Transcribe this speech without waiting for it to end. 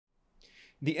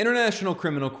The International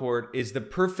Criminal Court is the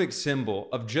perfect symbol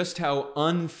of just how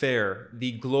unfair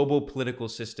the global political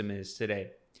system is today.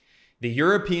 The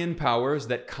European powers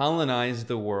that colonized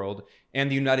the world and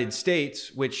the United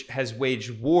States, which has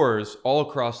waged wars all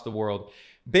across the world,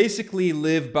 basically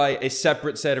live by a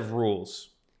separate set of rules.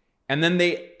 And then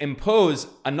they impose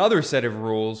another set of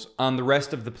rules on the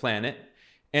rest of the planet,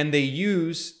 and they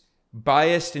use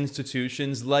biased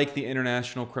institutions like the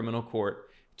International Criminal Court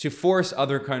to force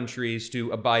other countries to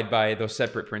abide by those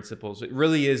separate principles. It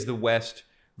really is the West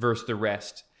versus the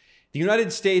rest. The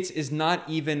United States is not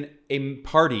even a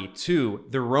party to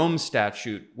the Rome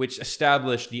Statute, which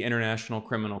established the International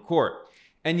Criminal Court.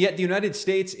 And yet the United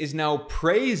States is now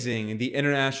praising the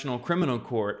International Criminal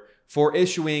Court for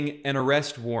issuing an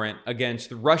arrest warrant against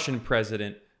the Russian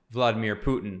president, Vladimir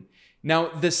Putin. Now,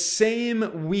 the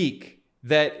same week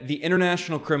that the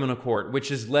International Criminal Court, which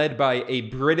is led by a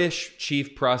British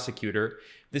chief prosecutor,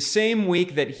 the same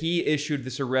week that he issued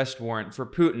this arrest warrant for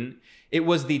Putin, it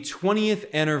was the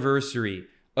 20th anniversary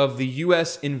of the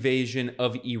US invasion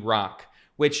of Iraq,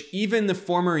 which even the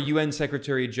former UN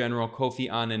Secretary General Kofi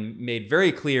Annan made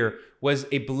very clear was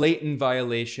a blatant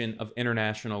violation of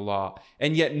international law.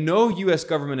 And yet no US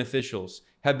government officials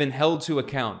have been held to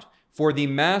account for the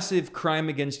massive crime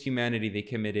against humanity they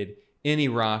committed in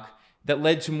Iraq that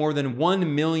led to more than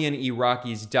 1 million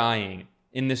Iraqis dying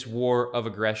in this war of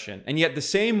aggression. And yet the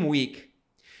same week,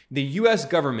 the US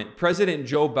government, President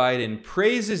Joe Biden,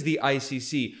 praises the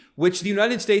ICC, which the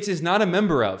United States is not a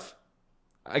member of.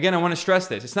 Again, I want to stress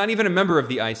this. It's not even a member of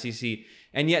the ICC.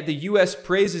 And yet the US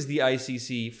praises the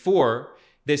ICC for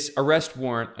this arrest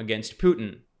warrant against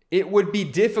Putin. It would be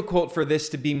difficult for this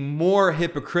to be more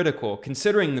hypocritical,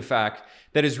 considering the fact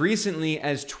that as recently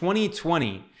as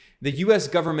 2020, the US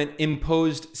government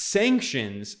imposed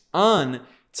sanctions on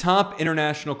top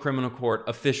International Criminal Court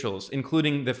officials,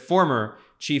 including the former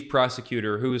chief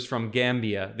prosecutor who is from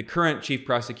Gambia. The current chief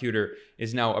prosecutor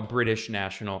is now a British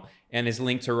national and is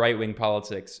linked to right-wing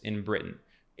politics in Britain.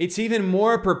 It's even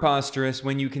more preposterous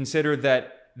when you consider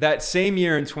that same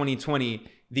year in 2020,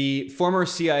 the former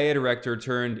CIA director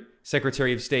turned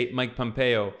Secretary of State Mike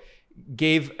Pompeo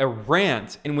gave a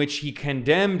rant in which he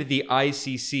condemned the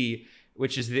ICC,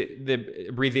 which is the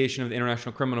abbreviation of the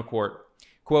International Criminal Court,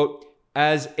 quote,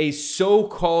 as a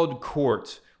so-called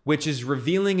court which is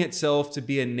revealing itself to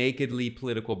be a nakedly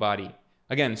political body.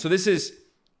 Again, so this is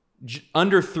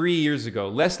under 3 years ago,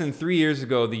 less than 3 years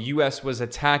ago, the US was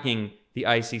attacking the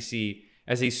ICC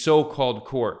as a so-called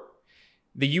court.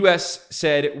 The US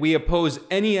said, we oppose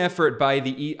any effort by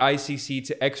the ICC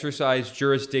to exercise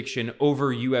jurisdiction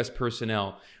over US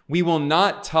personnel. We will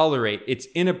not tolerate its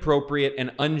inappropriate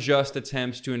and unjust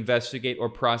attempts to investigate or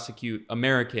prosecute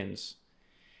Americans.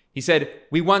 He said,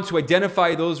 we want to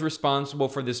identify those responsible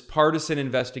for this partisan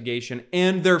investigation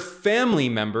and their family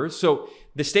members. So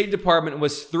the State Department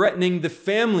was threatening the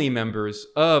family members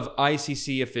of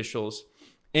ICC officials.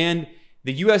 And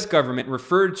the US government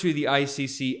referred to the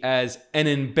ICC as an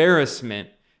embarrassment,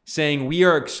 saying we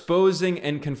are exposing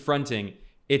and confronting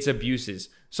its abuses.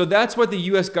 So that's what the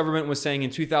US government was saying in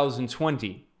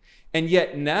 2020. And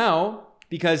yet now,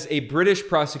 because a British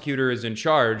prosecutor is in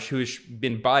charge who has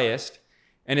been biased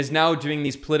and is now doing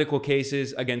these political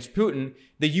cases against Putin,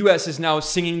 the US is now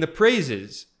singing the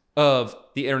praises of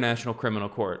the International Criminal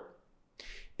Court.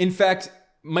 In fact,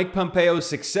 Mike Pompeo's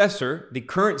successor, the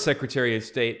current Secretary of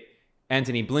State,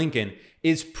 Antony Blinken,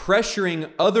 is pressuring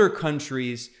other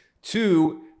countries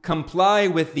to comply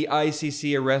with the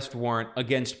ICC arrest warrant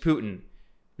against Putin.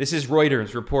 This is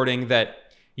Reuters reporting that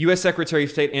U.S. Secretary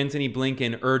of State Antony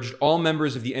Blinken urged all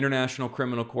members of the International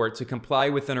Criminal Court to comply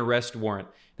with an arrest warrant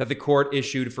that the court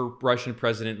issued for Russian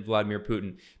President Vladimir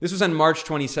Putin. This was on March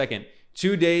 22nd,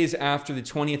 2 days after the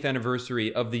 20th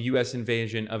anniversary of the U.S.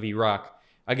 invasion of Iraq.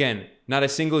 Again, not a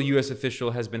single U.S.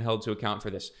 official has been held to account for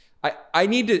this. I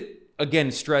need to, again,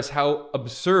 stress how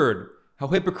absurd, how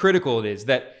hypocritical it is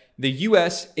that the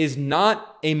U.S. is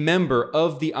not a member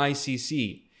of the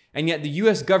ICC, and yet the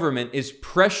U.S. government is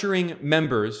pressuring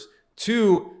members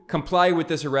to comply with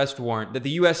this arrest warrant that the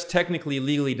U.S. technically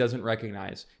legally doesn't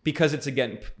recognize because it's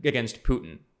against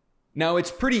Putin. Now, it's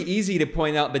pretty easy to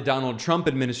point out the Donald Trump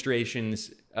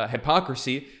administration's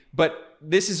hypocrisy, but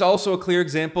this is also a clear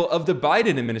example of the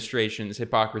Biden administration's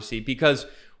hypocrisy because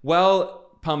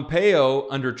while Pompeo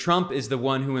under Trump is the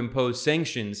one who imposed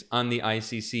sanctions on the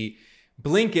ICC,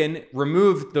 Blinken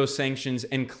removed those sanctions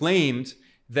and claimed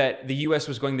that the U.S.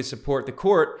 was going to support the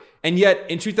court. And yet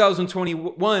in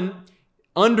 2021,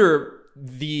 under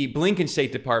the Blinken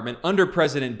State Department, under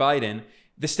President Biden,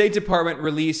 the State Department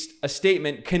released a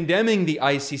statement condemning the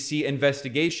ICC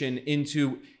investigation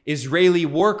into Israeli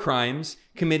war crimes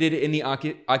committed in the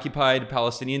occupied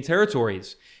Palestinian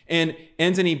territories. And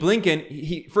Antony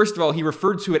Blinken, first of all, he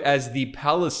referred to it as the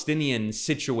Palestinian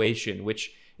situation,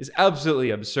 which is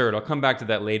absolutely absurd. I'll come back to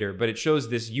that later, but it shows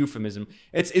this euphemism.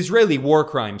 It's Israeli war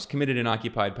crimes committed in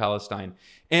occupied Palestine.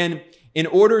 And in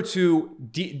order to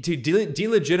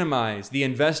delegitimize the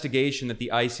investigation that the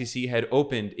ICC had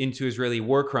opened into Israeli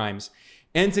war crimes,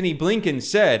 Antony Blinken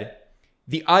said,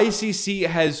 the ICC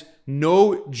has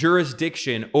no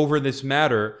jurisdiction over this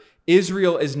matter.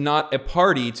 Israel is not a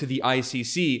party to the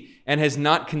ICC and has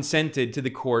not consented to the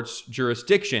court's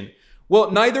jurisdiction. Well,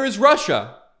 neither is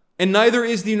Russia, and neither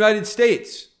is the United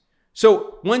States.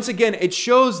 So once again, it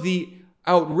shows the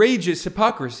outrageous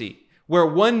hypocrisy where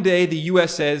one day the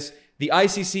US says the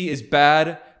ICC is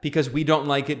bad because we don't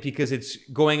like it because it's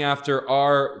going after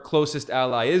our closest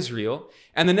ally, Israel.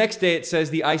 And the next day it says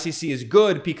the ICC is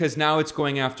good because now it's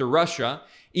going after Russia,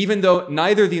 even though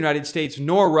neither the United States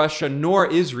nor Russia nor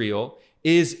Israel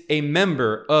is a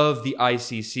member of the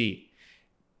ICC.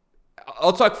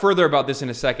 I'll talk further about this in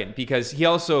a second because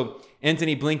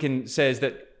Antony Blinken says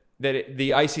that the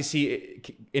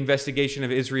ICC investigation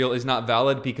of Israel is not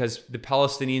valid because the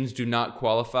Palestinians do not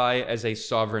qualify as a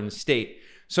sovereign state.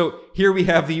 So here we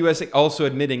have the US also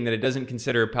admitting that it doesn't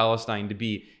consider Palestine to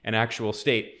be an actual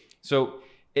state. So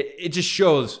it just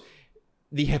shows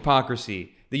the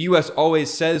hypocrisy. The US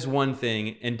always says one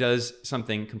thing and does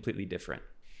something completely different.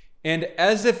 And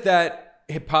as if that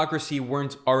hypocrisy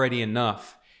weren't already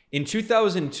enough, in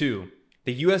 2002,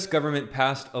 the US government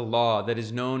passed a law that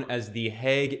is known as the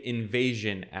Hague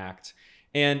Invasion Act.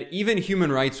 And even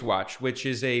Human Rights Watch, which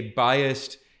is a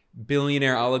biased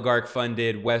billionaire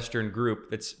oligarch-funded Western group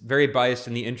that's very biased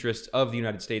in the interests of the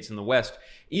United States and the West,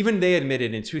 even they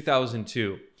admitted in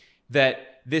 2002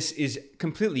 that this is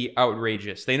completely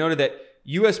outrageous. They noted that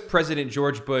U.S. President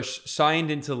George Bush signed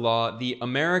into law the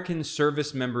American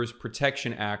Service Members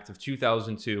Protection Act of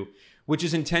 2002, which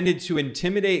is intended to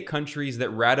intimidate countries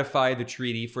that ratify the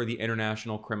treaty for the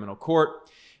International Criminal Court.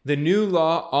 The new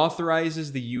law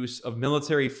authorizes the use of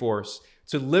military force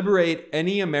to liberate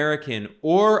any American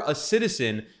or a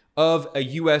citizen of a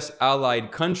U.S.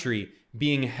 allied country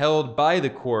being held by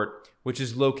the court, which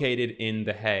is located in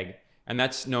The Hague. And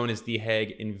that's known as the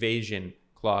Hague Invasion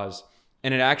Clause.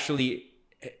 And it actually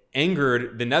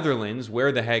angered the Netherlands,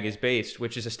 where The Hague is based,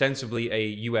 which is ostensibly a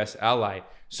U.S. ally.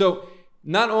 So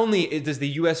not only does the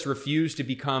U.S. refuse to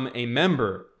become a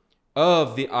member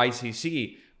of the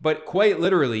ICC, but quite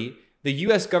literally, the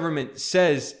U.S. government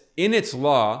says in its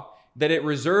law that it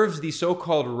reserves the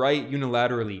so-called right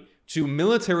unilaterally to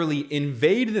militarily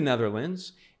invade the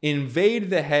Netherlands, invade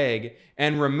The Hague,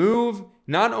 and remove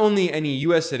not only any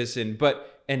U.S. citizen,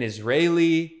 but an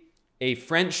Israeli, a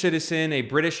French citizen, a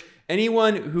British,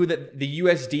 anyone who that the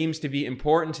U.S. deems to be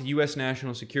important to U.S.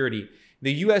 national security.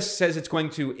 The U.S. says it's going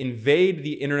to invade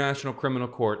the International Criminal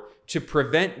Court to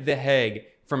prevent The Hague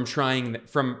from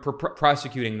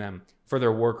prosecuting them for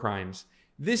their war crimes.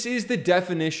 This is the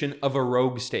definition of a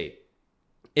rogue state.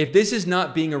 If this is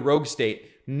not being a rogue state,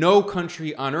 no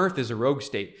country on earth is a rogue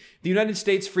state. The United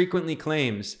States frequently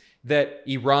claims that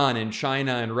Iran and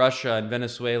China and Russia and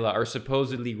Venezuela are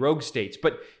supposedly rogue states,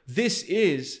 but this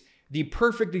is the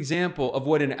perfect example of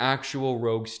what an actual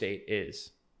rogue state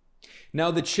is.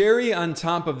 Now, the cherry on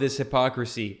top of this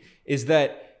hypocrisy is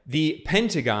that the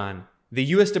Pentagon, the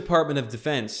U.S. Department of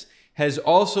Defense, has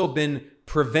also been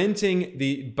preventing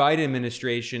the Biden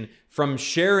administration from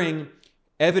sharing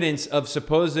evidence of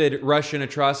supposed Russian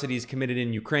atrocities committed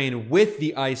in Ukraine with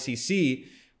the ICC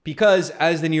because,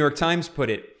 as the New York Times put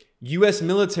it, U.S.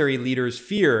 military leaders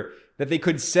fear that they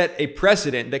could set a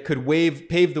precedent that could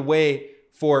pave the way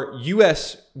for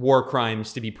U.S. war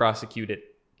crimes to be prosecuted.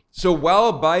 So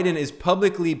while Biden is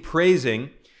publicly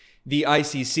praising the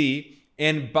ICC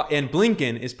and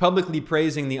Blinken is publicly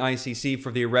praising the ICC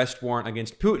for the arrest warrant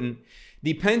against Putin,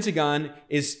 the Pentagon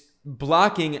is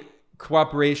blocking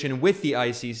cooperation with the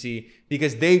ICC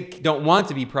because they don't want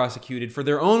to be prosecuted for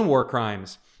their own war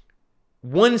crimes.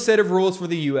 One set of rules for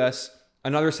the U.S.,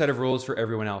 another set of rules for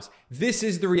everyone else. This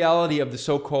is the reality of the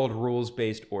so-called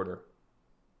rules-based order.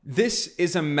 This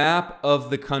is a map of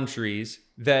the countries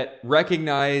that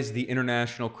recognize the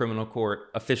International Criminal Court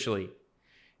officially.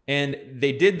 And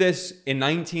they did this in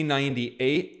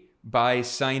 1998 by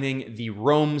signing the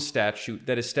Rome Statute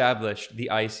that established the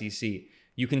ICC.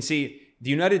 You can see the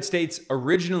United States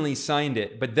originally signed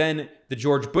it, but then the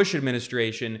George Bush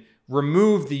administration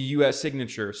removed the U.S.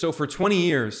 signature. So for 20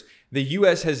 years, the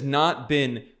U.S. has not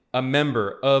been a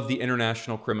member of the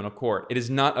International Criminal Court. It is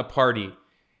not a party.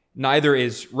 Neither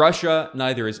is Russia,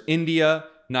 neither is India,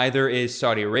 neither is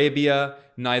Saudi Arabia,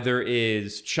 neither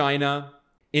is China.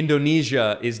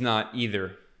 Indonesia is not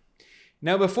either.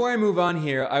 Now, before I move on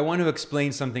here, I want to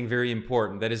explain something very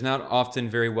important that is not often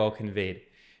very well conveyed.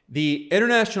 The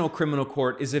International Criminal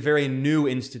Court is a very new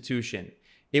institution.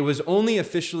 It was only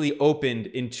officially opened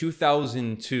in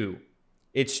 2002.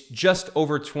 It's just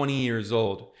over 20 years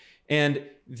old. And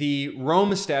the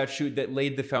Rome Statute that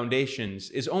laid the foundations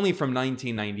is only from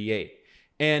 1998.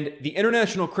 And the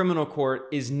International Criminal Court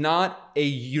is not a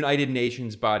United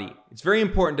Nations body. It's very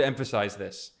important to emphasize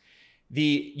this.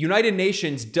 The United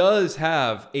Nations does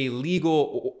have a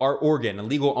legal organ, a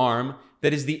legal arm,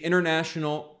 that is the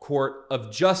International Court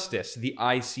of Justice, the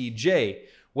ICJ.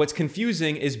 What's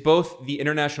confusing is both the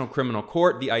International Criminal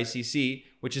Court, the ICC,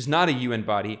 which is not a UN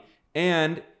body,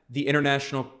 and the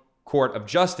International Court of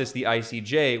Justice, the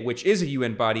ICJ, which is a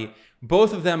UN body.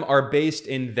 Both of them are based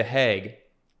in The Hague,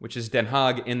 which is Den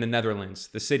Haag in the Netherlands,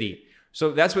 the city.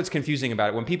 So that's what's confusing about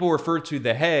it. When people refer to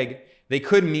The Hague, they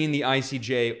could mean the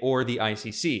ICJ or the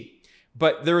ICC.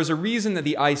 But there is a reason that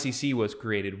the ICC was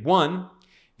created. One,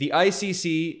 the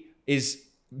ICC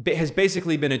has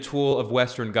basically been a tool of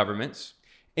Western governments,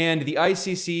 and the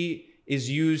ICC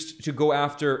is used to go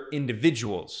after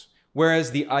individuals,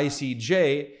 whereas the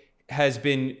ICJ has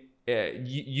been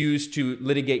used to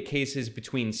litigate cases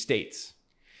between states.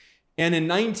 And in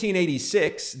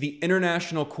 1986, the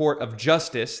International Court of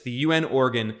Justice, the UN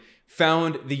organ,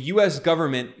 found the US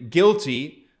government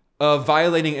guilty of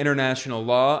violating international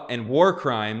law and war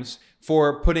crimes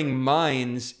for putting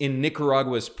mines in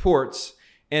Nicaragua's ports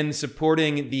and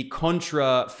supporting the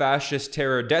contra-fascist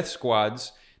terror death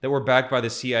squads that were backed by the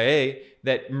CIA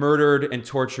that murdered and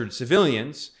tortured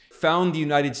civilians, found the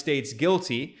United States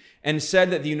guilty, and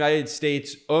said that the United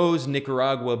States owes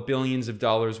Nicaragua billions of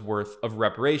dollars worth of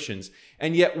reparations.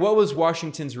 And yet, what was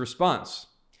Washington's response?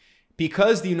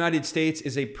 Because the United States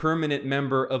is a permanent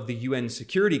member of the UN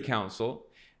Security Council,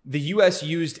 the US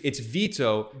used its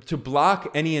veto to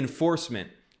block any enforcement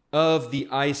of the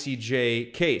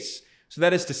ICJ case. So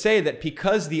that is to say that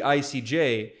because the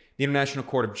ICJ, the International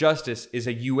Court of Justice, is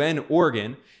a UN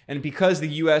organ, and because the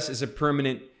US is a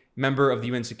permanent member of the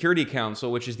UN Security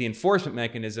Council, which is the enforcement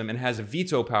mechanism and has a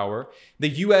veto power, the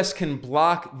US can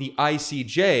block the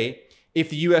ICJ if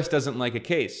the US doesn't like a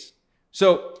case.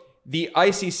 So the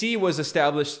ICC was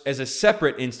established as a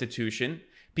separate institution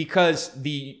because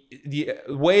the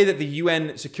way that the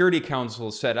UN Security Council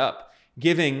is set up,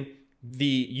 giving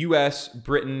the US,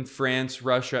 Britain, France,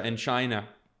 Russia, and China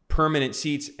permanent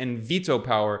seats and veto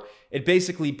power, it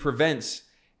basically prevents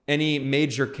any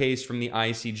major case from the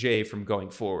ICJ from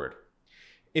going forward.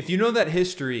 If you know that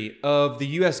history of the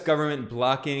US government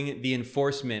blocking the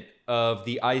enforcement of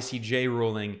the ICJ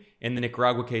ruling in the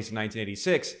Nicaragua case in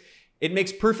 1986, it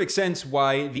makes perfect sense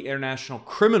why the International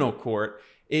Criminal Court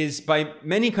is, by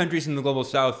many countries in the global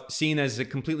south, seen as a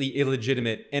completely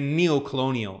illegitimate and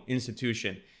neo-colonial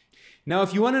institution. Now,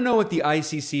 if you want to know what the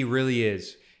ICC really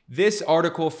is, this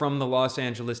article from the Los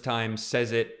Angeles Times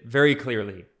says it very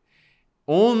clearly.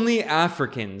 Only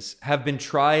Africans have been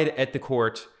tried at the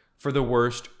court for the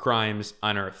worst crimes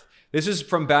on earth. This is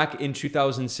from back in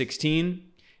 2016.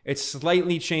 It's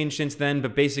slightly changed since then,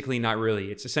 but basically not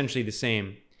really. It's essentially the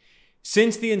same.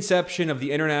 Since the inception of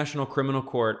the International Criminal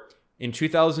Court in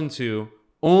 2002,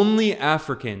 only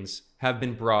Africans have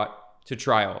been brought to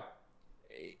trial.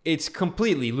 It's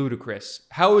completely ludicrous.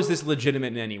 How is this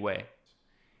legitimate in any way?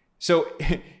 So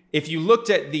if you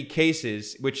looked at the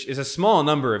cases, which is a small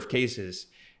number of cases,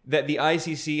 that the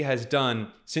ICC has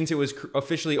done since it was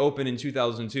officially opened in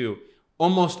 2002,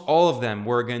 almost all of them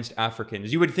were against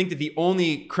Africans. You would think that the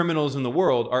only criminals in the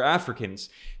world are Africans.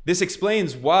 This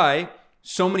explains why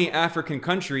so many African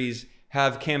countries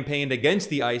have campaigned against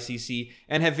the ICC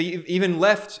and have even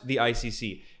left the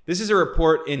ICC. This is a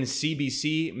report in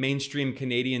CBC, mainstream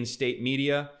Canadian state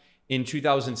media, in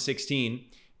 2016.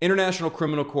 International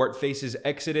Criminal Court faces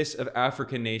exodus of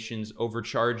African nations over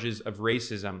charges of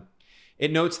racism.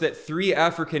 It notes that 3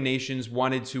 African nations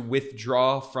wanted to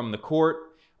withdraw from the court,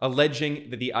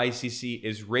 alleging that the ICC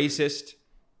is racist.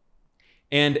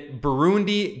 And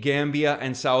Burundi, Gambia,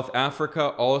 and South Africa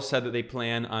all said that they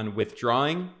plan on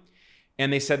withdrawing.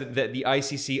 And they said that the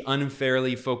ICC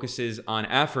unfairly focuses on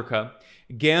Africa.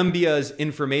 Gambia's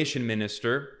information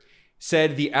minister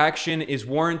said the action is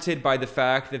warranted by the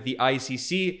fact that the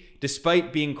ICC,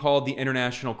 despite being called the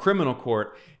International Criminal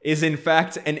Court, is in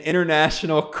fact an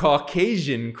international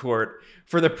Caucasian court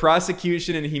for the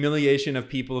prosecution and humiliation of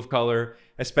people of color,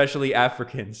 especially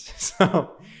Africans.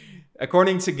 So,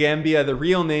 according to Gambia, the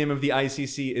real name of the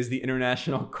ICC is the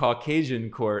International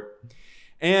Caucasian Court.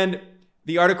 And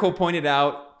the article pointed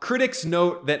out critics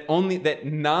note that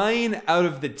 9 out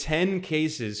of the 10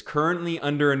 cases currently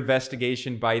under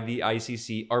investigation by the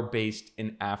ICC are based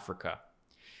in Africa.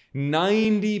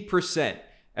 90%,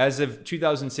 as of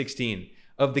 2016,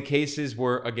 of the cases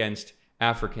were against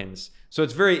Africans. So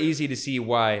it's very easy to see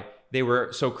why they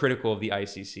were so critical of the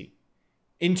ICC.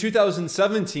 In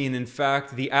 2017, in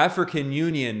fact, the African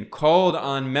Union called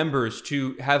on members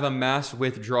to have a mass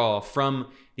withdrawal from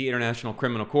the International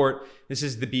Criminal Court. This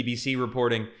is the BBC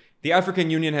reporting. The African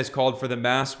Union has called for the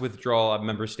mass withdrawal of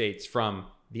member states from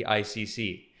the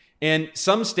ICC. And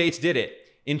some states did it.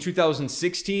 In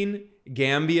 2016,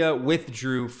 Gambia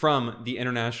withdrew from the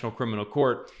International Criminal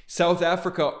Court. South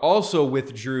Africa also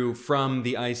withdrew from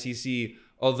the ICC,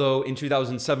 although in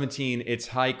 2017, its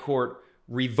high court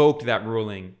revoked that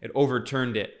ruling. It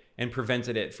overturned it and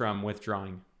prevented it from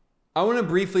withdrawing. I want to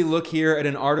briefly look here at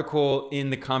an article in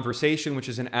The Conversation, which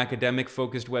is an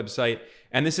academic-focused website.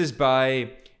 And this is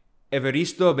by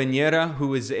Evaristo Benhera,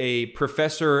 who is a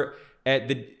professor at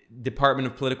the Department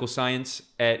of Political Science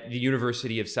at the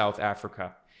University of South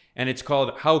Africa. And it's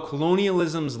called How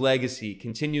Colonialism's Legacy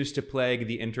Continues to Plague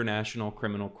the International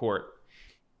Criminal Court.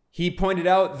 He pointed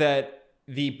out that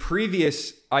the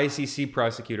previous ICC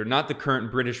prosecutor, not the current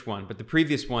British one, but the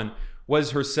previous one,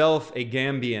 was herself a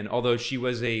Gambian, although she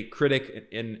was a critic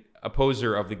and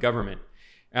opposer of the government.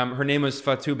 Her name was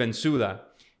Fatou Bensouda.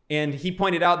 And he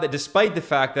pointed out that despite the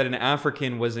fact that an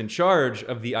African was in charge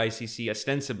of the ICC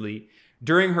ostensibly,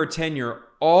 during her tenure,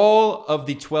 all of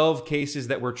the 12 cases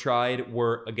that were tried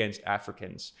were against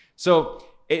Africans. So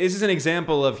this is an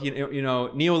example of,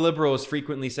 neoliberals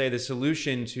frequently say the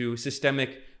solution to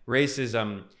systemic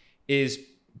racism is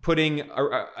putting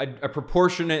a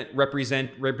proportionate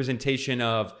representation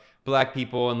of Black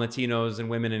people and Latinos and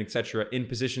women and etc. in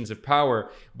positions of power,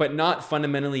 but not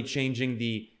fundamentally changing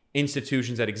the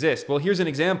institutions that exist. Well, here's an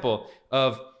example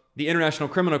of the International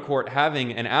Criminal Court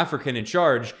having an African in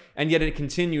charge, and yet it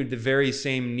continued the very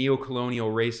same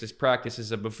neo-colonial racist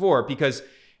practices of before, because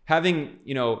having,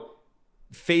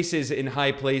 faces in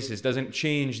high places doesn't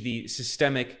change the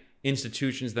systemic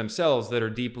institutions themselves that are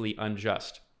deeply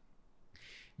unjust.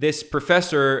 This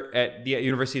professor at the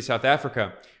University of South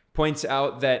Africa points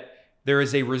out that there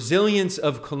is a resilience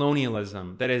of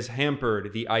colonialism that has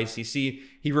hampered the ICC.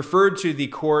 He referred to the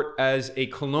court as a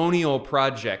colonial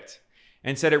project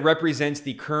and said it represents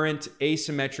the current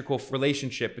asymmetrical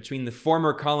relationship between the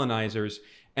former colonizers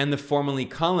and the formerly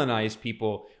colonized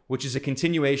people, which is a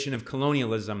continuation of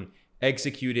colonialism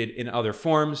executed in other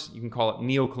forms. You can call it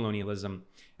neocolonialism.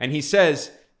 And he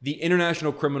says the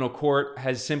International Criminal Court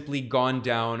has simply gone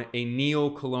down a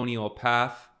neo-colonial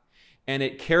path, and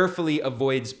it carefully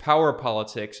avoids power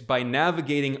politics by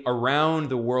navigating around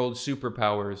the world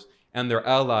superpowers and their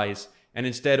allies, and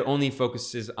instead only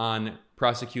focuses on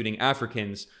prosecuting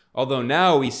Africans. Although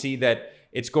now we see that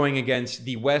it's going against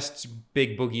the West's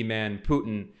big boogeyman,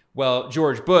 Putin. Well,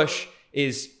 George Bush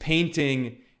is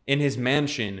painting in his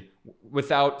mansion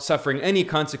without suffering any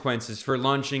consequences for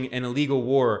launching an illegal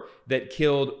war that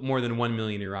killed more than 1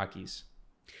 million Iraqis.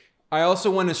 I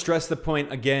also want to stress the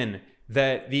point again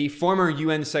that the former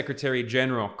UN Secretary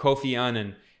General, Kofi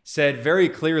Annan, said very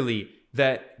clearly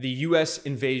that the US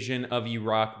invasion of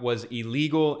Iraq was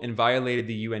illegal and violated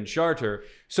the UN Charter.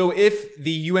 So if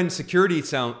the UN Security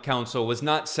Council was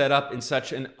not set up in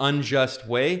such an unjust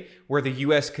way where the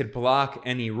US could block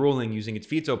any ruling using its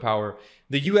veto power,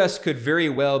 the US could very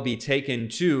well be taken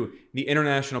to the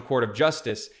International Court of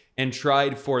Justice and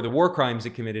tried for the war crimes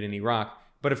it committed in Iraq.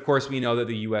 But of course, we know that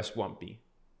the US won't be.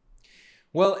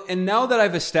 Well, and now that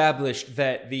I've established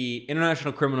that the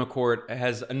International Criminal Court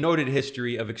has a noted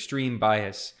history of extreme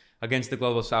bias against the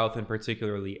Global South and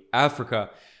particularly Africa,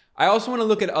 I also want to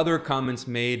look at other comments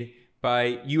made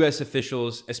by US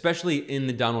officials, especially in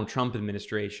the Donald Trump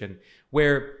administration,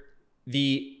 where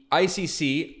the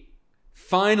ICC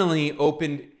finally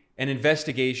opened an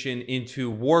investigation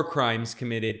into war crimes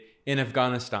committed in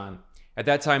Afghanistan. At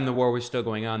that time, the war was still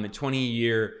going on, the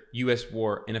 20-year US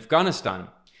war in Afghanistan.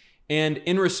 And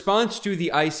in response to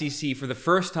the ICC, for the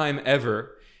first time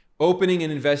ever, opening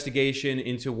an investigation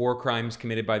into war crimes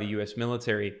committed by the US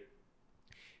military,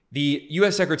 the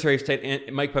US Secretary of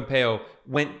State, Mike Pompeo,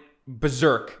 went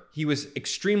berserk. He was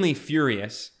extremely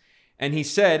furious. And he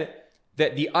said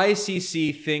that the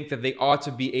ICC think that they ought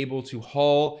to be able to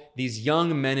haul these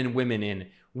young men and women in.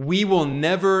 We will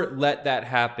never let that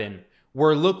happen.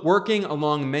 We're working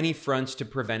along many fronts to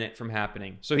prevent it from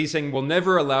happening. So he's saying we'll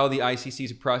never allow the ICC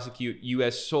to prosecute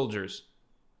US soldiers.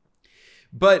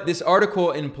 But this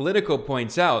article in Politico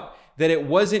points out that it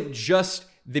wasn't just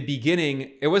the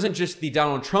beginning, it wasn't just the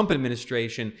Donald Trump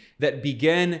administration that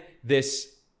began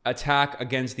this attack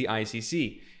against the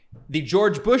ICC. The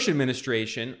George Bush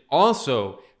administration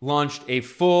also launched a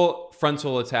full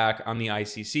frontal attack on the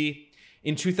ICC.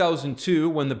 In 2002,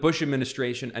 when the Bush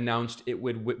administration announced it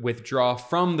would withdraw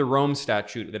from the Rome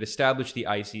Statute that established the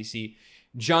ICC,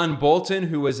 John Bolton,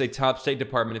 who was a top State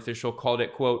Department official, called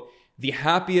it, quote, the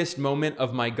happiest moment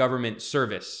of my government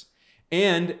service.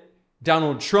 And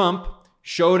Donald Trump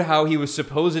showed how he was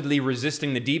supposedly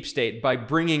resisting the deep state by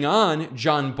bringing on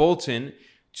John Bolton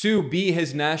to be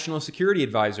his national security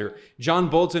advisor. John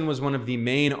Bolton was one of the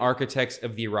main architects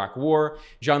of the Iraq War.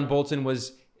 John Bolton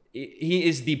he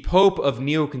is the Pope of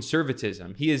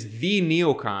neoconservatism. He is the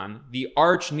neocon, the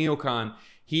arch neocon.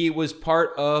 He was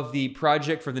part of the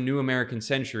Project for the New American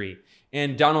Century.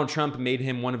 And Donald Trump made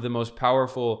him one of the most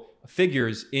powerful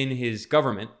figures in his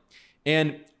government.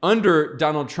 And under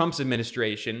Donald Trump's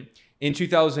administration, in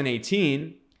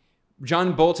 2018,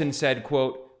 John Bolton said,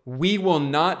 quote, we will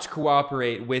not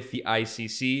cooperate with the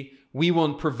ICC. We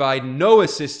will provide no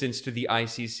assistance to the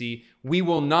ICC. We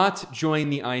will not join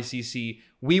the ICC.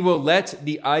 We will let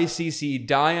the ICC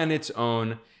die on its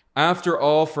own. After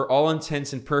all, for all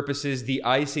intents and purposes, the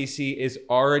ICC is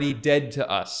already dead to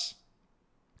us.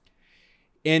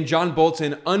 And John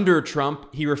Bolton, under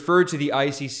Trump, he referred to the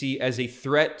ICC as a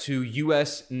threat to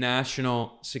U.S.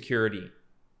 national security.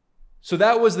 So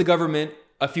that was the government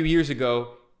a few years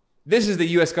ago. This is the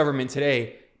U.S. government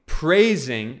today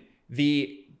praising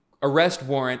the arrest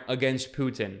warrant against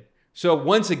Putin. So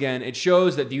once again, it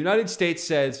shows that the United States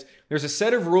says there's a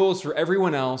set of rules for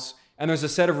everyone else and there's a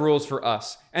set of rules for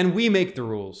us, and we make the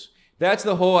rules. That's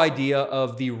the whole idea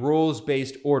of the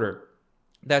rules-based order.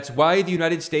 That's why the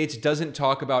United States doesn't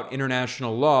talk about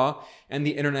international law and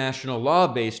the international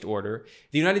law-based order.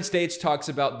 The United States talks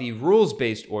about the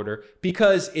rules-based order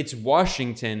because it's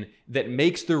Washington that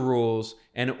makes the rules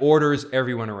and orders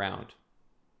everyone around.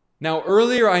 Now,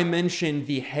 earlier I mentioned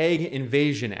the Hague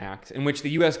Invasion Act, in which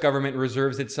the U.S. government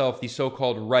reserves itself the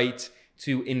so-called right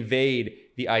to invade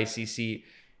the ICC.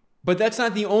 But that's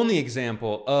not the only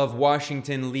example of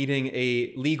Washington leading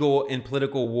a legal and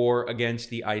political war against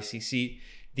the ICC.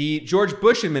 The George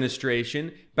Bush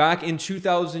administration, back in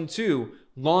 2002,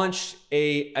 launched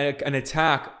an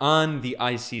attack on the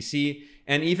ICC,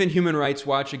 and even Human Rights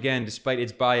Watch, again, despite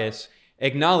its bias,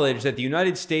 acknowledged that the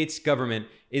United States government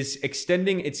is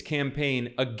extending its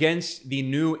campaign against the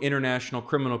new International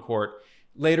Criminal Court.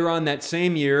 Later on that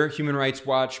same year, Human Rights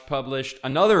Watch published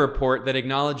another report that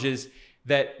acknowledges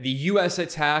that the U.S.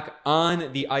 attack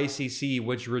on the ICC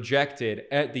was rejected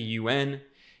at the UN.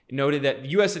 It noted that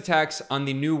U.S. attacks on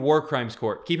the new War Crimes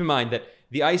Court. Keep in mind that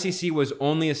the ICC was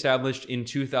only established in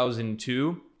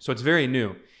 2002, so it's very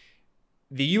new.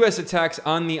 The U.S. attacks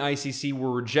on the ICC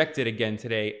were rejected again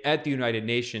today at the United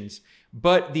Nations,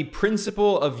 but the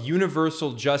principle of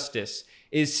universal justice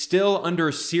is still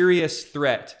under serious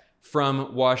threat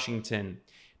from Washington.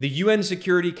 The UN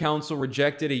Security Council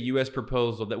rejected a U.S.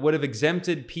 proposal that would have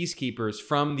exempted peacekeepers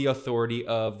from the authority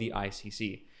of the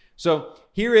ICC. So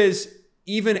here is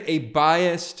even a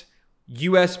biased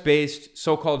U.S.-based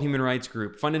so-called human rights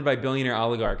group funded by billionaire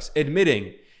oligarchs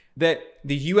admitting that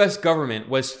the U.S. government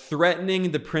was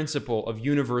threatening the principle of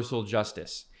universal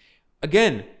justice.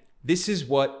 Again, this is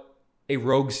what a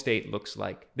rogue state looks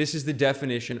like. This is the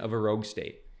definition of a rogue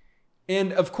state.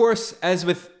 And of course, as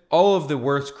with all of the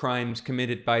worst crimes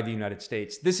committed by the United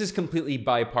States, this is completely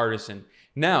bipartisan.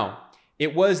 Now,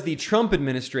 it was the Trump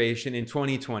administration in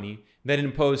 2020 that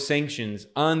imposed sanctions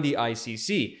on the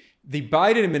ICC. The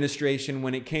Biden administration,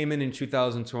 when it came in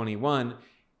 2021,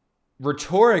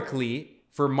 rhetorically,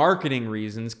 for marketing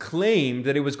reasons, claimed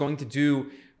that it was going to do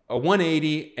a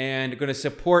 180 and going to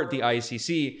support the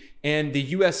ICC, and the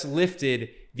U.S. lifted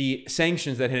the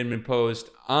sanctions that had been imposed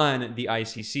on the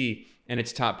ICC and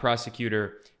its top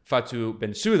prosecutor, Fatou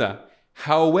Bensouda.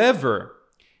 However,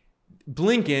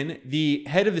 Blinken, the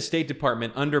head of the State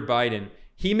Department under Biden,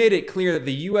 he made it clear that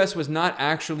the U.S. was not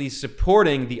actually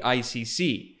supporting the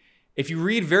ICC. If you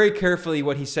read very carefully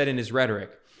what he said in his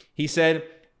rhetoric, he said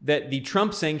that the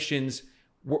Trump sanctions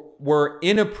were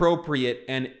inappropriate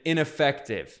and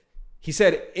ineffective. He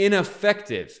said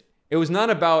ineffective. It was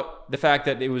not about the fact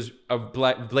that it was a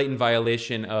blatant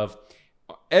violation of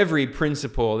every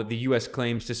principle that the U.S.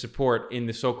 claims to support in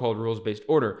the so-called rules-based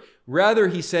order. Rather,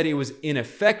 he said it was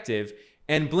ineffective,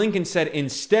 and Blinken said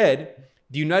instead,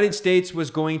 the United States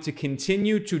was going to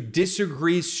continue to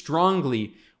disagree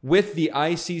strongly with the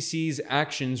ICC's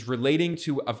actions relating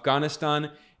to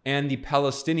Afghanistan and the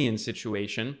Palestinian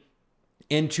situation,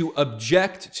 and to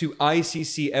object to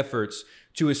ICC efforts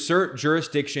to assert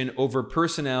jurisdiction over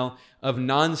personnel of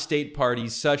non-state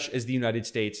parties such as the United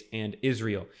States and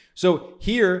Israel. So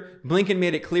here, Blinken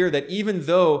made it clear that even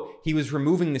though he was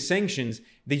removing the sanctions,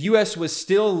 the U.S. was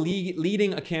still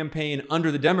leading a campaign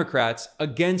under the Democrats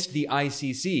against the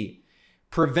ICC,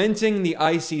 preventing the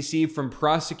ICC from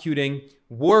prosecuting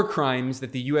war crimes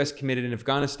that the U.S. committed in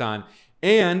Afghanistan,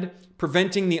 and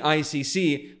preventing the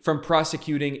ICC from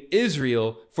prosecuting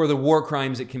Israel for the war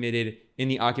crimes it committed in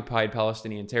the occupied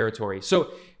Palestinian territory.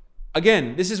 So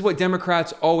again, this is what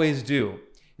Democrats always do.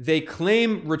 They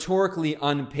claim rhetorically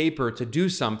on paper to do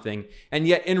something, and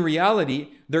yet in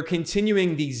reality, they're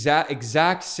continuing the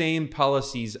exact same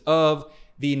policies of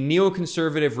the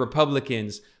neoconservative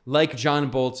Republicans like John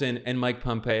Bolton and Mike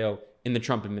Pompeo in the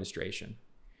Trump administration.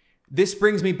 This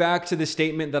brings me back to the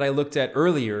statement that I looked at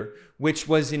earlier, which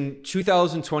was in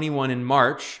 2021 in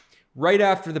March, right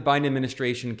after the Biden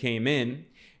administration came in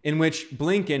which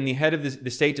Blinken, the head of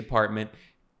the State Department,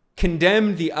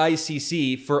 condemned the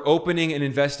ICC for opening an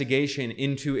investigation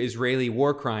into Israeli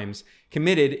war crimes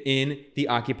committed in the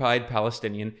occupied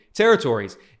Palestinian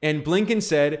territories. And Blinken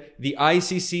said the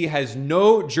ICC has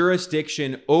no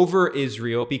jurisdiction over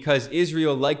Israel because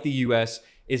Israel, like the U.S.,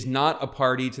 is not a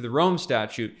party to the Rome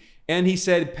Statute. And he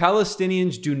said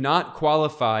Palestinians do not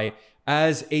qualify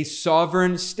as a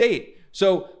sovereign state.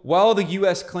 So while the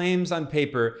U.S. claims on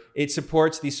paper it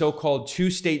supports the so-called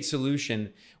two-state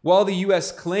solution, while the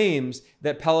U.S. claims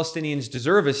that Palestinians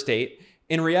deserve a state,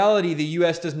 in reality, the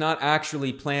U.S. does not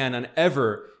actually plan on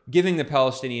ever giving the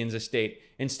Palestinians a state.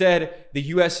 Instead, the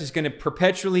U.S. is going to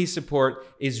perpetually support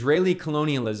Israeli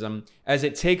colonialism as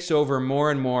it takes over more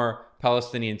and more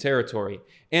Palestinian territory.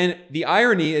 And the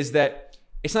irony is that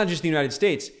it's not just the United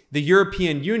States. The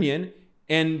European Union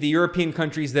and the European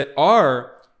countries that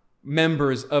are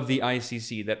members of the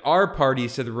ICC, that are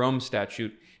parties to the Rome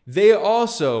Statute, they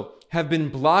also have been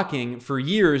blocking, for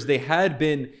years, they had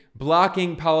been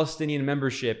blocking Palestinian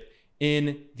membership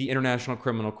in the International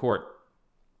Criminal Court.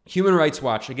 Human Rights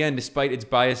Watch, again, despite its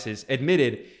biases,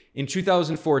 admitted in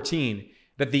 2014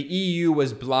 that the EU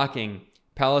was blocking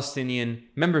Palestinian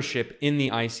membership in the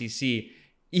ICC,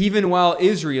 even while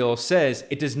Israel says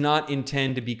it does not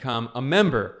intend to become a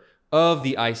member of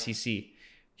the ICC.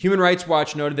 Human Rights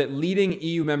Watch noted that leading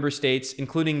EU member states,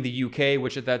 including the UK,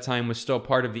 which at that time was still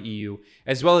part of the EU,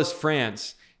 as well as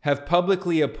France, have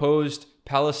publicly opposed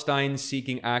Palestine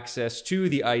seeking access to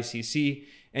the ICC.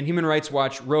 And Human Rights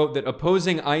Watch wrote that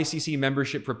opposing ICC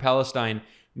membership for Palestine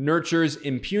nurtures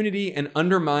impunity and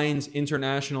undermines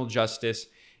international justice.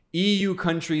 EU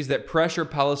countries that pressure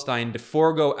Palestine to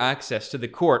forego access to the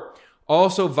court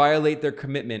also violate their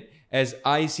commitment as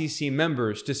ICC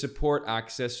members to support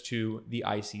access to the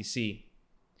ICC.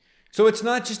 So it's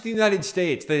not just the United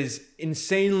States that is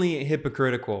insanely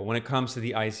hypocritical when it comes to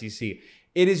the ICC.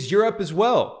 It is Europe as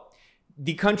well.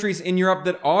 The countries in Europe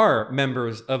that are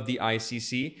members of the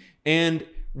ICC. And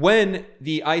when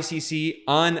the ICC,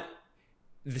 on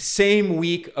the same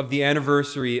week of the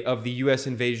anniversary of the US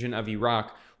invasion of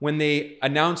Iraq, when they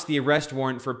announced the arrest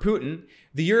warrant for Putin,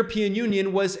 the European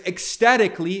Union was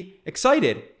ecstatically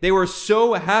excited. They were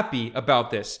so happy about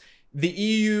this. The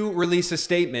EU released a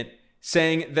statement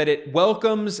saying that it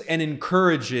welcomes and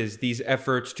encourages these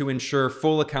efforts to ensure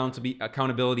full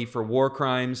accountability for war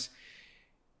crimes.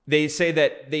 They say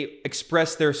that they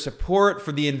express their support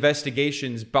for the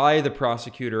investigations by the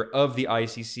prosecutor of the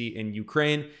ICC in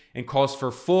Ukraine and calls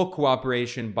for full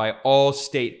cooperation by all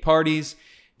state parties.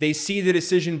 They see the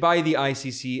decision by the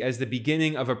ICC as the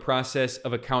beginning of a process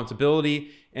of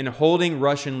accountability and holding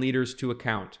Russian leaders to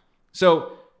account.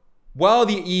 So, while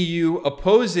the EU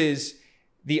opposes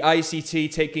the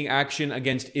ICC taking action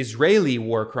against Israeli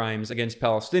war crimes against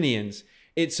Palestinians,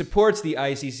 it supports the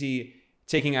ICC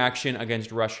taking action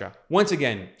against Russia. Once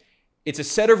again, it's a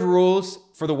set of rules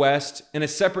for the West and a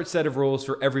separate set of rules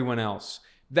for everyone else.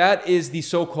 That is the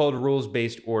so-called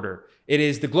rules-based order. It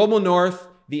is the global North,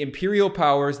 the imperial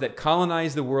powers that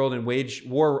colonize the world and wage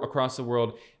war across the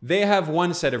world. They have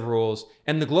one set of rules,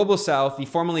 and the global South, the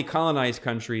formerly colonized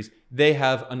countries, they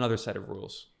have another set of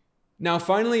rules. Now,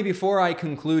 finally, before I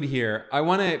conclude here, I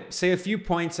want to say a few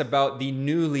points about the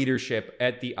new leadership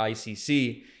at the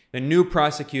ICC. The new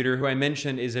prosecutor, who I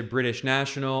mentioned, is a British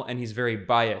national, and he's very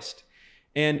biased.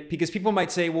 And because people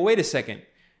might say, well, wait a second.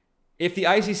 If the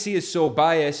ICC is so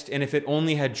biased, and if it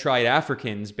only had tried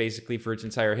Africans, basically for its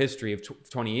entire history of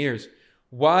 20 years,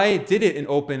 why did it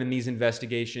open in these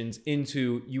investigations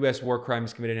into U.S. war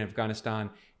crimes committed in Afghanistan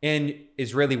and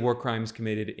Israeli war crimes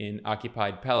committed in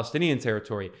occupied Palestinian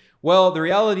territory? Well, the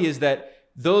reality is that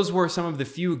those were some of the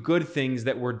few good things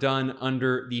that were done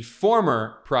under the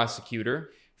former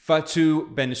prosecutor,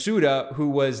 Fatou Bensouda, who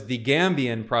was the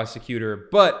Gambian prosecutor.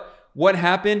 But what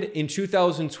happened in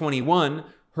 2021,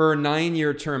 her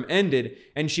 9-year term ended,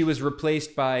 and she was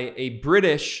replaced by a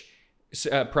British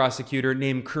prosecutor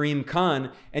named Karim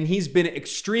Khan, and he's been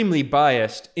extremely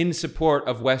biased in support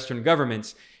of Western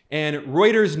governments. And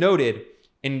Reuters noted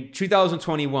in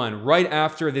 2021, right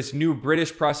after this new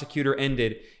British prosecutor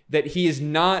ended, that he is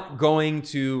not going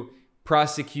to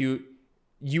prosecute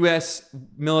U.S.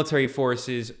 military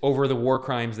forces over the war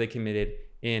crimes they committed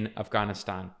in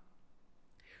Afghanistan.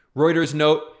 Reuters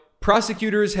note,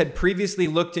 prosecutors had previously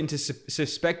looked into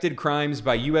suspected crimes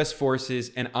by U.S.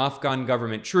 forces and Afghan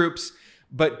government troops,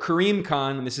 but Karim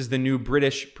Khan, this is the new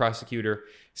British prosecutor,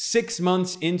 6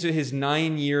 months into his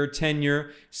 9-year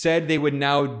tenure, said they would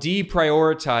now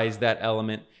deprioritize that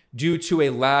element due to a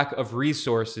lack of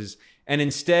resources and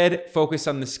instead focus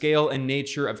on the scale and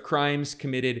nature of crimes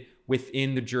committed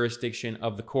within the jurisdiction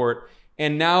of the court.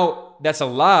 And now that's a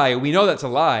lie. We know that's a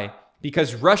lie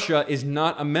because Russia is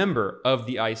not a member of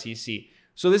the ICC.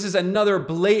 So this is another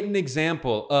blatant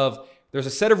example of there's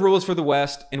a set of rules for the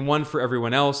West and one for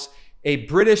everyone else. A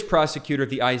British prosecutor of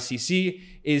the ICC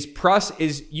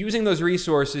is using those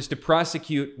resources to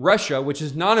prosecute Russia, which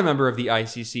is not a member of the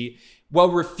ICC, while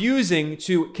refusing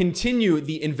to continue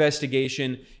the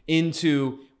investigation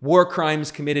into war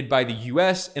crimes committed by the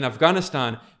US in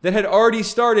Afghanistan that had already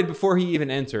started before he even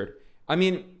entered. I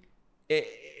mean,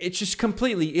 it's just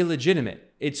completely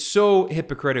illegitimate. It's so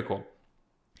hypocritical.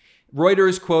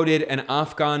 Reuters quoted an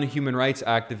Afghan human rights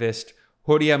activist,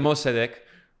 Horia Mossadegh,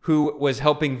 who was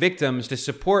helping victims to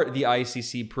support the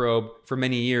ICC probe for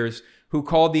many years, who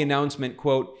called the announcement,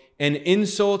 quote, an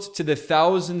insult to the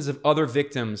thousands of other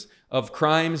victims of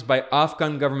crimes by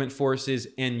Afghan government forces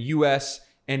and US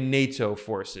and NATO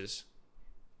forces.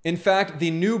 In fact,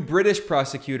 the new British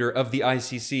prosecutor of the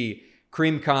ICC,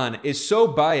 Karim Khan, is so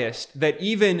biased that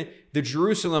even the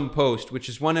Jerusalem Post, which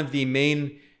is one of the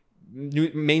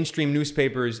mainstream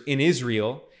newspapers in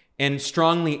Israel and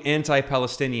strongly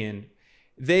anti-Palestinian,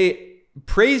 they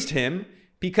praised him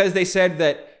because they said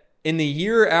that in the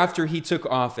year after he took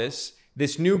office,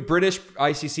 this new British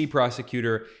ICC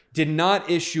prosecutor did not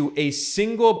issue a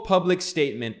single public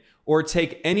statement or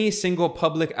take any single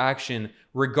public action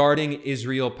regarding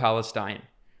Israel-Palestine.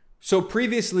 So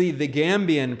previously, the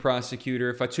Gambian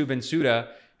prosecutor, Fatou Bensouda,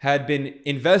 had been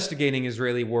investigating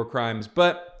Israeli war crimes,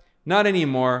 but not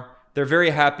anymore. They're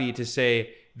very happy to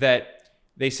say that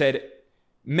they said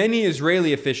many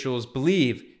Israeli officials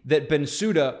believe that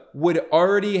Bensouda would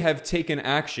already have taken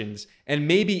actions and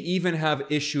maybe even have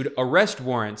issued arrest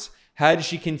warrants had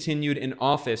she continued in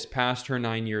office past her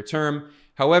 9-year term.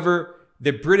 However,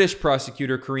 the British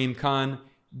prosecutor, Karim Khan,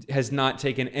 has not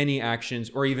taken any actions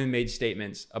or even made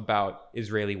statements about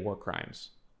Israeli war crimes.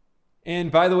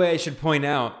 And by the way, I should point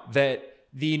out that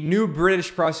the new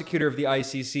British prosecutor of the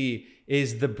ICC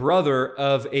is the brother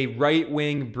of a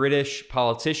right-wing British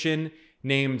politician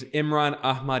named Imran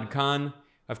Ahmad Khan,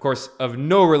 of course, of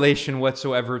no relation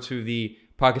whatsoever to the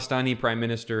Pakistani prime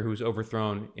minister who's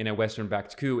overthrown in a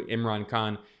Western-backed coup, Imran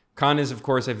Khan. Khan is, of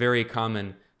course, a very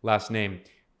common last name.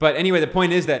 But anyway, the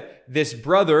point is that this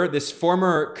brother, this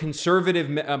former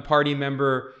Conservative Party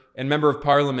member and member of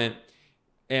parliament,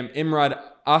 Imran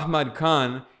Ahmad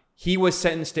Khan, he was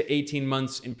sentenced to 18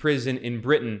 months in prison in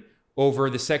Britain over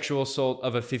the sexual assault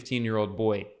of a 15-year-old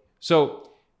boy. So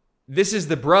this is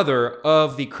the brother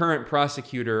of the current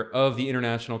prosecutor of the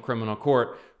International Criminal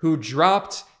Court who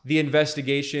dropped the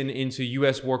investigation into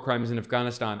U.S. war crimes in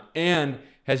Afghanistan and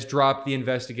has dropped the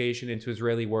investigation into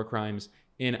Israeli war crimes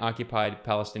in occupied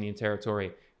Palestinian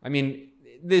territory. I mean,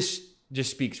 this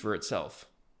just speaks for itself.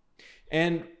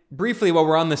 And briefly, while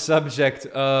we're on the subject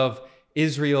of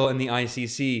Israel and the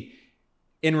ICC,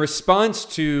 in response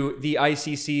to the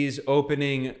ICC's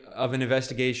opening of an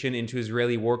investigation into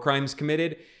Israeli war crimes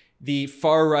committed, the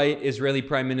far-right Israeli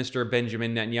Prime Minister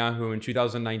Benjamin Netanyahu in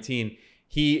 2019,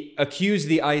 he accused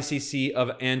the ICC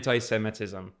of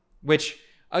anti-Semitism, which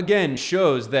again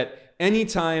shows that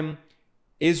anytime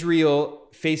Israel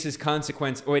faces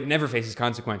consequences, or it never faces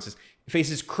consequences,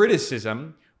 faces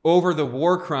criticism over the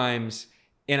war crimes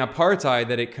and apartheid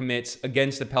that it commits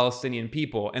against the Palestinian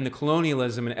people and the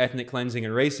colonialism and ethnic cleansing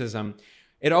and racism,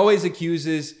 it always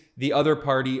accuses the other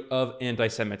party of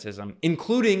anti-Semitism,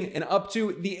 including and up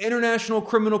to the International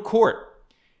Criminal Court.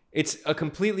 It's a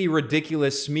completely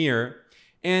ridiculous smear,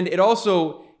 and it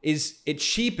also it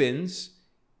cheapens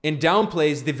and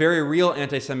downplays the very real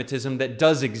anti-Semitism that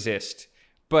does exist.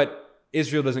 But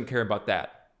Israel doesn't care about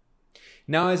that.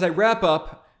 Now, as I wrap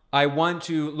up, I want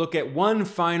to look at one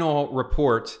final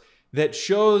report that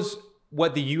shows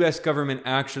what the US government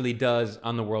actually does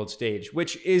on the world stage,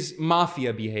 which is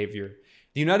mafia behavior.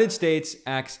 The United States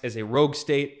acts as a rogue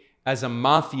state, as a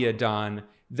mafia don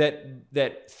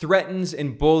that threatens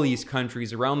and bullies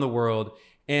countries around the world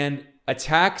and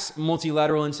attacks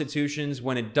multilateral institutions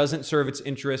when it doesn't serve its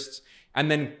interests, and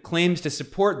then claims to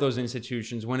support those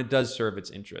institutions when it does serve its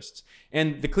interests.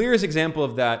 And the clearest example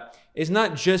of that is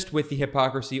not just with the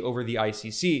hypocrisy over the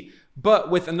ICC,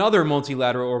 but with another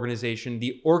multilateral organization,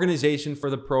 the Organization for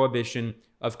the Prohibition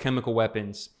of Chemical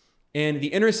Weapons. And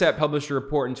The Intercept published a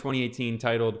report in 2018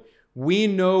 titled, "We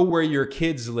Know Where Your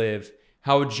Kids Live,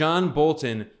 How John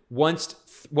Bolton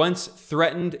Once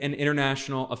Threatened an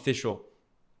International Official."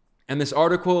 And this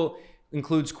article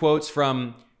includes quotes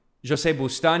from José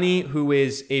Bustani, who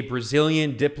is a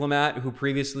Brazilian diplomat who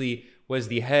previously was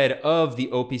the head of the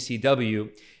OPCW.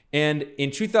 And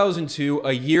in 2002,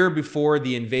 a year before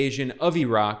the invasion of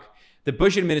Iraq, the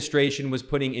Bush administration was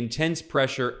putting intense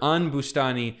pressure on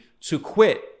Bustani to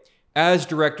quit as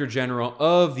Director General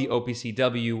of the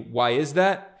OPCW. Why is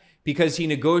that? Because he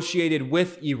negotiated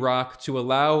with Iraq to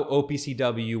allow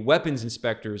OPCW weapons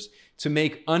inspectors to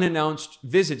make unannounced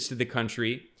visits to the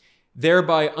country,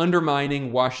 thereby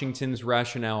undermining Washington's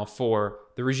rationale for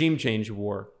the regime change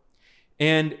war.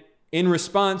 And in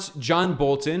response, John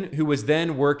Bolton, who was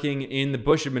then working in the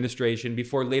Bush administration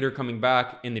before later coming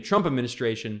back in the Trump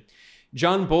administration,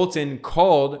 John Bolton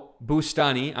called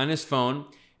Bustani on his phone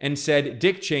and said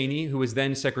Dick Cheney, who was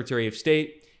then Secretary of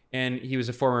State, and he was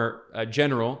a former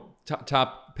general,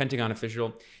 top Pentagon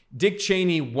official, Dick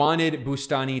Cheney wanted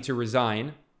Bustani to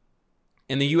resign.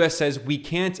 And the U.S. says, we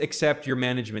can't accept your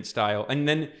management style. And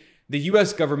then the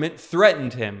U.S. government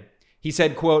threatened him. He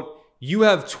said, quote, "You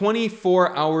have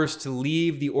 24 hours to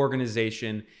leave the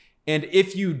organization. And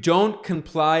if you don't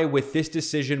comply with this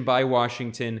decision by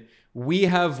Washington, we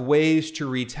have ways to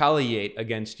retaliate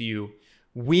against you.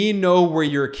 We know where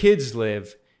your kids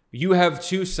live. You have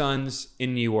 2 sons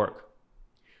in New York."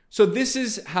 So this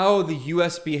is how the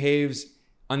U.S. behaves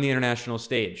on the international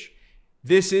stage.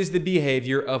 This is the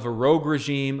behavior of a rogue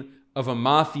regime, of a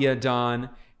mafia don.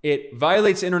 It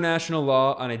violates international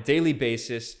law on a daily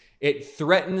basis. It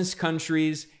threatens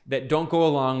countries that don't go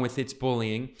along with its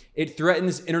bullying. It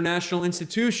threatens international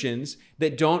institutions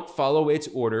that don't follow its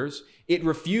orders. It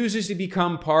refuses to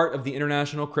become part of the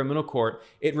International Criminal Court.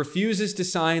 It refuses to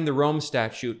sign the Rome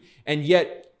Statute, and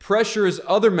yet pressures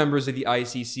other members of the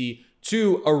ICC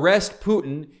to arrest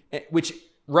Putin, which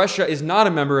Russia is not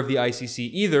a member of the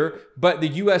ICC either, but the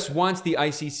US wants the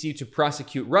ICC to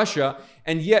prosecute Russia.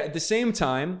 And yet at the same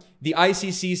time, the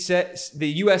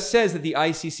US says that the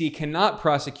ICC cannot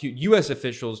prosecute US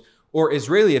officials or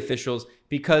Israeli officials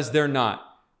because they're not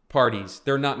parties.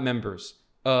 They're not members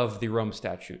of the Rome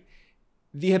Statute.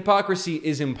 The hypocrisy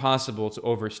is impossible to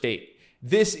overstate.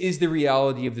 This is the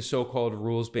reality of the so-called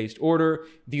rules-based order.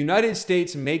 The United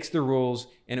States makes the rules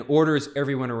and orders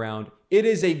everyone around. It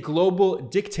is a global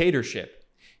dictatorship.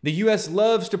 The U.S.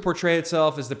 loves to portray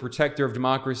itself as the protector of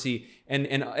democracy and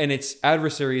its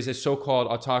adversaries as so-called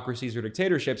autocracies or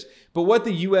dictatorships. But what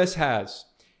the U.S. has,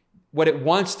 what it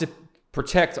wants to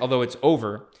protect, although it's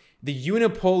over, the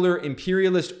unipolar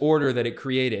imperialist order that it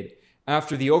created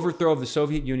after the overthrow of the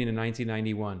Soviet Union in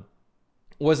 1991,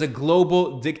 was a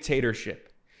global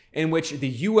dictatorship in which the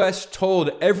U.S.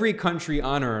 told every country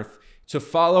on earth to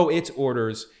follow its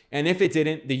orders, and if it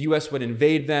didn't, the U.S. would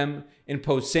invade them,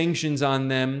 impose sanctions on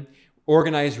them,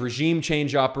 organize regime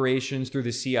change operations through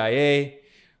the CIA,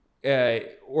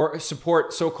 or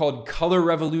support so-called color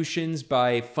revolutions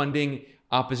by funding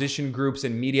opposition groups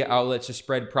and media outlets to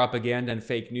spread propaganda and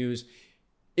fake news.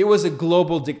 It was a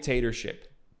global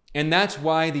dictatorship. And that's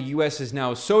why the U.S. is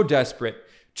now so desperate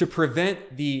to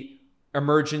prevent the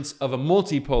emergence of a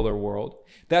multipolar world.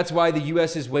 That's why the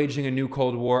U.S. is waging a new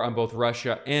Cold War on both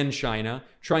Russia and China,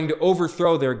 trying to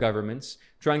overthrow their governments,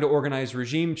 trying to organize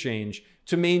regime change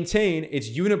to maintain its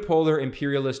unipolar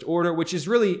imperialist order, which is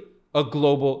really a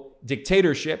global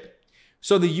dictatorship.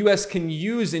 So the U.S. can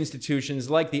use institutions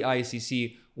like the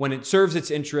ICC when it serves its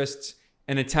interests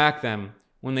and attack them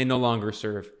when they no longer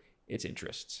serve its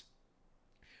interests.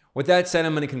 With that said,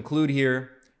 I'm going to conclude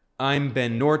here. I'm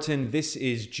Ben Norton. This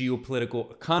is Geopolitical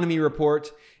Economy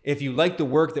Report. If you like the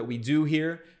work that we do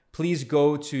here, please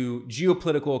go to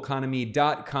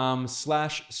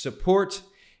geopoliticaleconomy.com/support.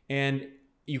 And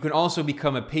you can also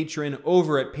become a patron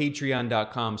over at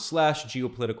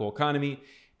patreon.com/geopoliticaleconomy.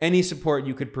 Any support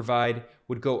you could provide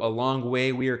would go a long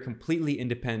way. We are completely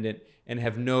independent and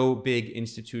have no big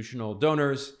institutional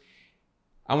donors.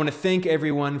 I want to thank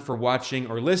everyone for watching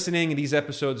or listening. These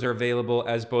episodes are available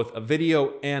as both a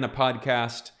video and a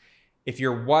podcast. If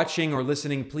you're watching or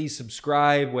listening, please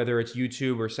subscribe, whether it's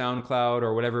YouTube or SoundCloud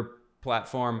or whatever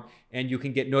platform, and you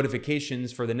can get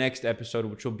notifications for the next episode,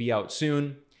 which will be out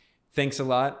soon. Thanks a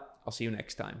lot. I'll see you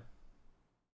next time.